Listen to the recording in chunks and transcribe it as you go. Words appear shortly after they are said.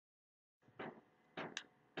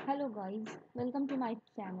Hello guys, welcome to my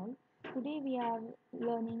channel. Today we are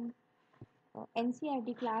learning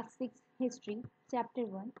NCERT Class 6 History Chapter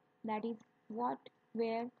 1, that is what,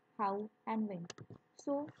 where, how and when.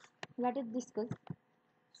 So let us discuss.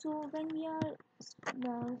 So when we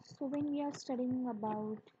are studying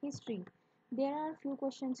about history, there are few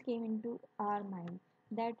questions came into our mind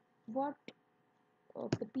that what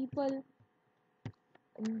the people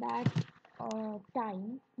in that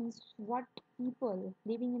time means what people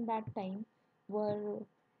living in that time were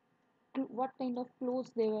what kind of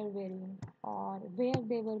clothes they were wearing or where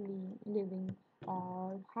they were living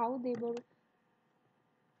or how they were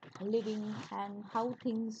living and how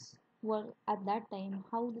things were at that time,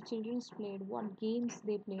 how the children played, what games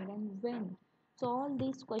they played and when. So all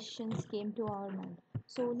these questions came to our mind.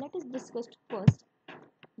 So let us discuss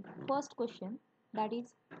first question, that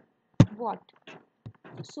is what.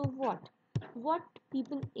 So what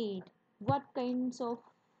people ate, what kinds of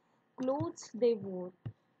clothes they wore.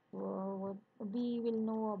 We will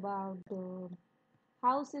know about the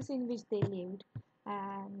houses in which they lived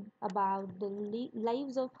and about the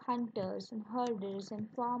lives of hunters and herders and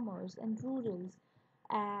farmers and rurals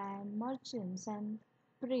and merchants and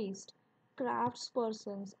priests,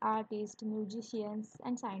 craftspersons, artists, musicians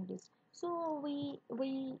and scientists. So we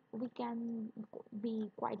can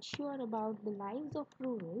be quite sure about the lives of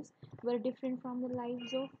rurals were different from the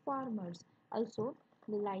lives of farmers. Also,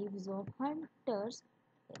 the lives of hunters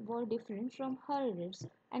were different from herders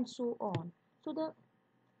and so on. So the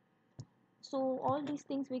so all these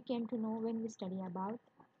things we came to know when we study about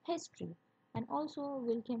history, and also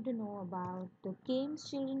we'll came to know about the games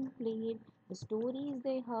children played, the stories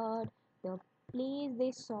they heard, the plays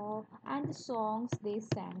they saw and the songs they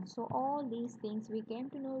sang. So all these things we came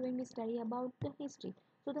to know when we study about the history.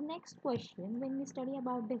 So the next question when we study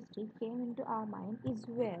about the history came into our mind is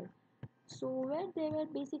where. So where they were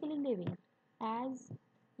basically living. As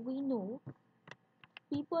we know,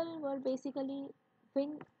 people were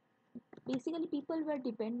when basically people were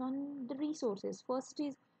depend on the resources. First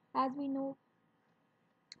is, as we know,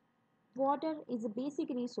 water is a basic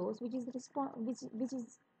resource which is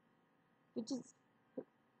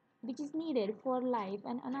which is needed for life,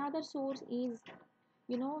 and another source is,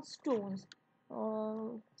 stones.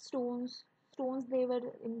 Uh, stones stones they were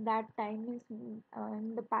in that time is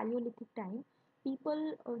in the Paleolithic time.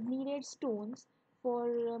 People needed stones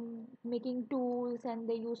for making tools, and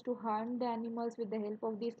they used to hunt the animals with the help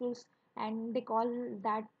of these tools, and they call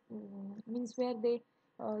that means where they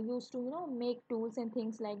used to make tools and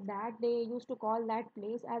things like that. They used to call that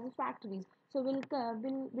place as factories. So we'll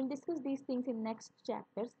discuss these things in next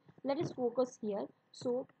chapters. Let us focus here.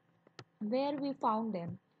 So where we found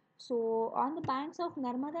them. So on the banks of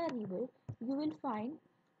Narmada River, you will find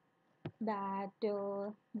that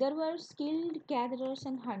there were skilled gatherers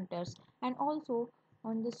and hunters, and also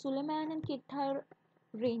on the Suleiman and Kithar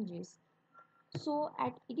ranges. So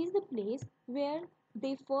it is the place where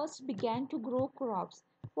they first began to grow crops.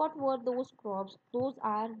 What were those crops? Those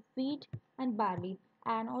are wheat and barley.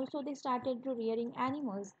 And also they started to rearing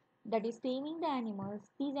animals, that is taming the animals.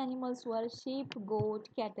 These animals were sheep, goat,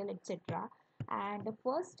 cattle, etc. And the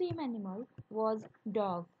first tame animal was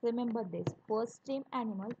dog. Remember this. First tame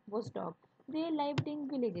animal was dog. They lived in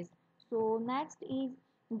villages. So next is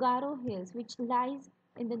Garo Hills, which lies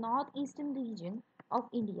in the northeastern region of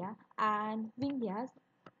India, and Vindhyas,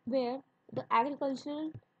 where the agriculture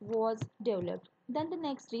was developed. Then the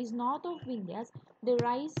next is north of Vindhyas, the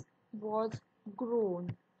rice was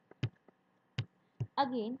grown.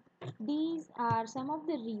 Again, these are some of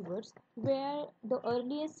the rivers where the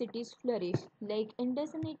earliest cities flourished, like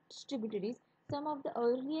Indus and its tributaries. Some of the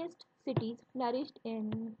earliest cities flourished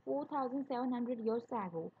in 4,700 years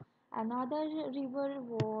ago. Another river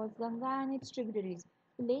was Ganga and its tributaries.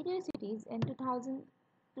 Later cities in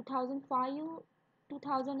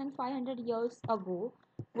 2,500 years ago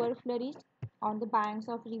were flourished on the banks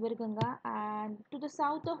of river Ganga, and to the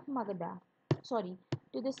south of sorry,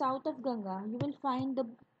 to the south of Ganga, you will find the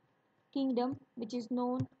kingdom which is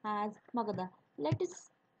known as Magadha. Let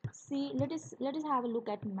us have a look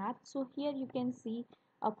at map. So here you can see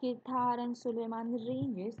Kirthar and Suleiman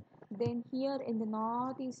ranges. Then here in the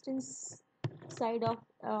northeastern side of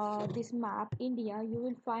this map, India, you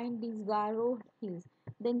will find these Garo hills.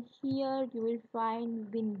 Then here you will find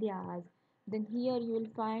Vindhyas. Then here you will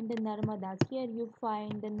find the Narmadas. Here you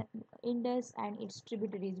find the Indus and its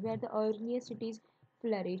tributaries, where the earliest cities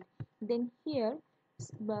flourished. Then here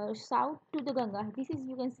south to the Ganga, this is,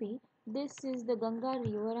 you can see, this is the Ganga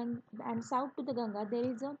river, and south to the Ganga there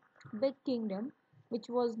is a big kingdom which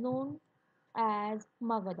was known as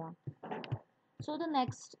Magadha. So the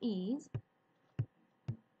next is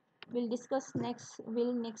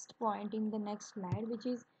We'll next point in the next slide, which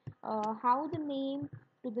is how the name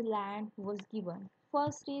to the land was given.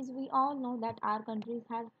 First is, we all know that our countries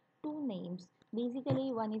have two names.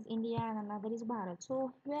 Basically, one is India and another is Bharat.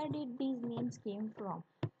 So where did these names came from?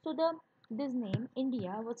 So the this name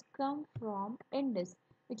India was come from Indus,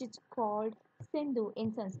 which is called Sindhu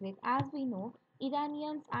in Sanskrit. As we know,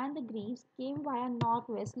 Iranians and the Greeks came via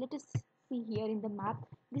northwest. Let us see here in the map.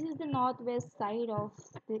 This is the northwest side of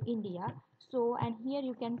the India. So, and here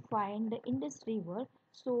you can find the Indus River.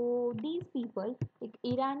 So these people, like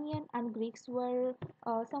Iranian and Greeks, were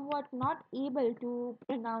somewhat not able to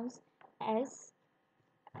pronounce s,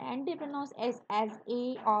 and they pronounce s as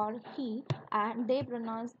a or he, and they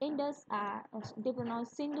pronounce Sindhu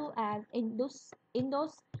as Indus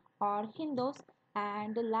or Hindus,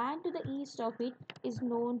 and the land to the east of it is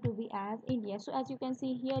known to be as India. So as you can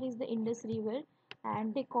see, here is the Indus River,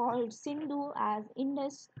 and they called Sindhu as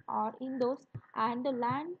Indus or Indus, and the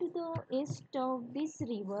land to the east of this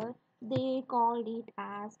river they called it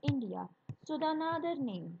as India. So the another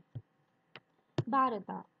name,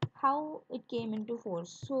 Bharata, how it came into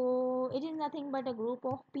force. So it is nothing but a group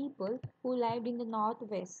of people who lived in the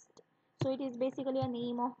northwest. So it is basically a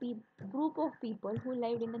name of group of people who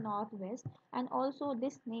lived in the northwest, and also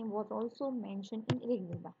this name was also mentioned in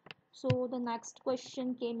Rigveda. So the next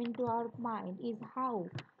question came into our mind is how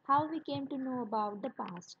we came to know about the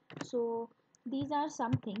past. So these are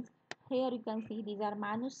some things. Here you can see these are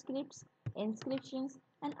manuscripts, inscriptions,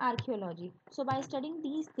 and archaeology. So by studying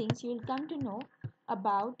these things, you will come to know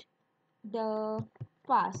about the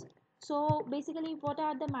past. So basically, what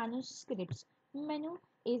are the manuscripts? Manu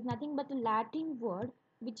is nothing but a Latin word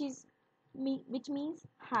which means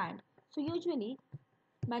hand. So usually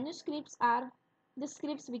manuscripts are the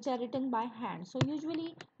scripts which are written by hand. So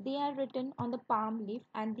usually they are written on the palm leaf,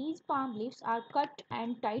 and these palm leaves are cut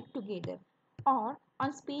and tied together, or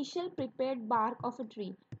on special prepared bark of a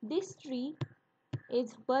tree. This tree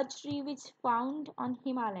is birch tree which found on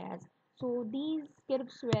Himalayas. So these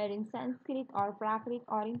scripts were in Sanskrit or Prakrit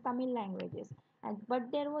or in Tamil languages. And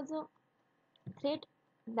but there was a threat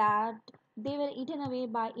that they were eaten away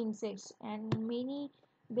by insects, and many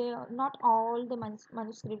they not all the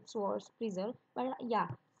manuscripts was preserved, but yeah,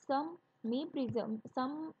 some may preserve,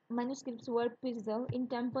 some manuscripts were preserved in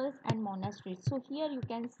temples and monasteries. So here you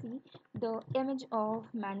can see the image of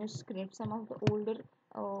manuscripts, some of the older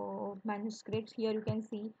manuscripts. Here you can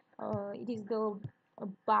see it is the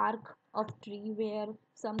bark of tree where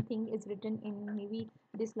something is written in, maybe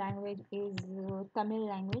this language is Tamil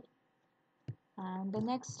language. And the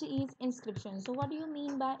next is inscriptions. So what do you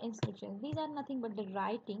mean by inscriptions? These are nothing but the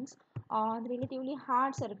writings on relatively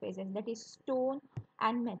hard surfaces, that is stone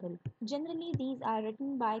and metal. Generally these are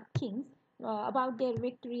written by kings about their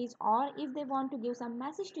victories, or if they want to give some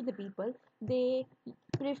message to the people, they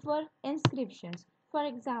prefer inscriptions. For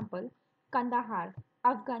example, Kandahar,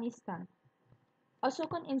 Afghanistan,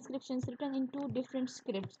 Ashokan inscriptions written in two different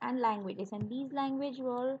scripts and languages, and these languages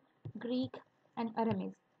were Greek and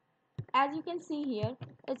Aramaic. As you can see here,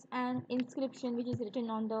 it's an inscription which is written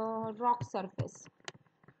on the rock surface.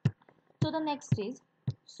 So the next is,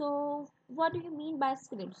 so what do you mean by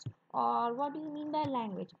scripts, or what do you mean by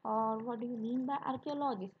language, or what do you mean by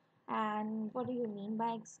archaeology, and what do you mean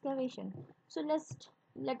by excavation? So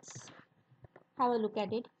let's have a look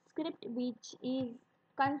at it. Script, which is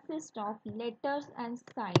consists of letters and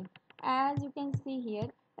sign. As you can see here,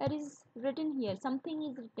 it is written here. Something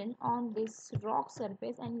is written on this rock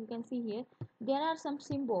surface, and you can see here there are some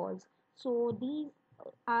symbols. So these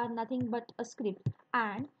are nothing but a script.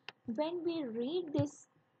 And when we read this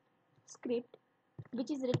script,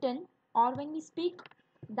 which is written, or when we speak,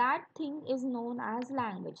 that thing is known as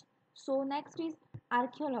language. So next is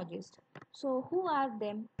archaeologists. So who are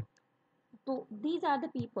them? So these are the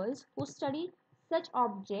peoples who study such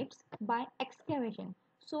objects by excavation.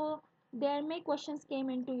 So there may questions came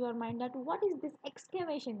into your mind that what is this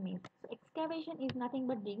excavation means? So excavation is nothing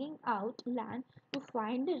but digging out land to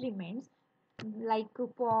find the remains like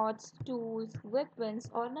pots, tools, weapons,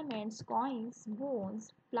 ornaments, coins,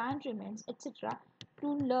 bones, plant remains, etc. to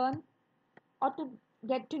learn or to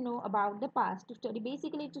get to know about the past, to study,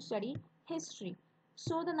 basically to study history.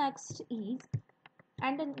 So the next is,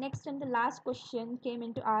 and the next and the last question came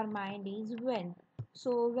into our mind is when.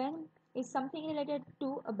 So when is something related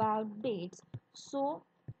to about dates. So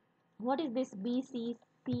what is this BC,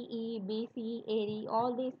 CE, BC, AD,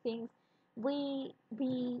 all these things? We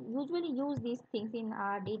usually use these things in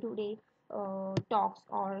our day-to-day talks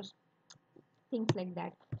or things like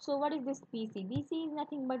that. So what is this BC? BC is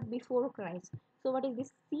nothing but before Christ. So what is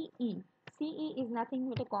this CE? CE is nothing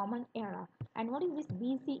but a common era. And what is this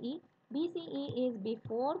BCE? BCE is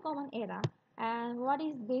before common era. And what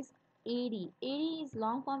is this AD? AD is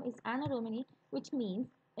long form is Anno Domini, which means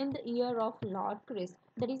in the year of Lord Christ.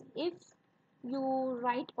 That is, if you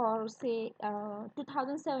write or say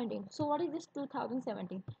 2017. So what is this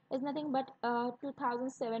 2017? It's nothing but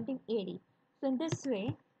 2017 AD. So in this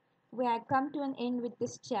way, we have come to an end with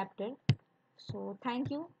this chapter. So thank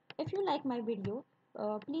you. If you like my video,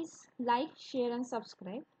 please like, share and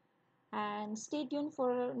subscribe, and stay tuned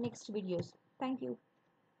for next videos. Thank you.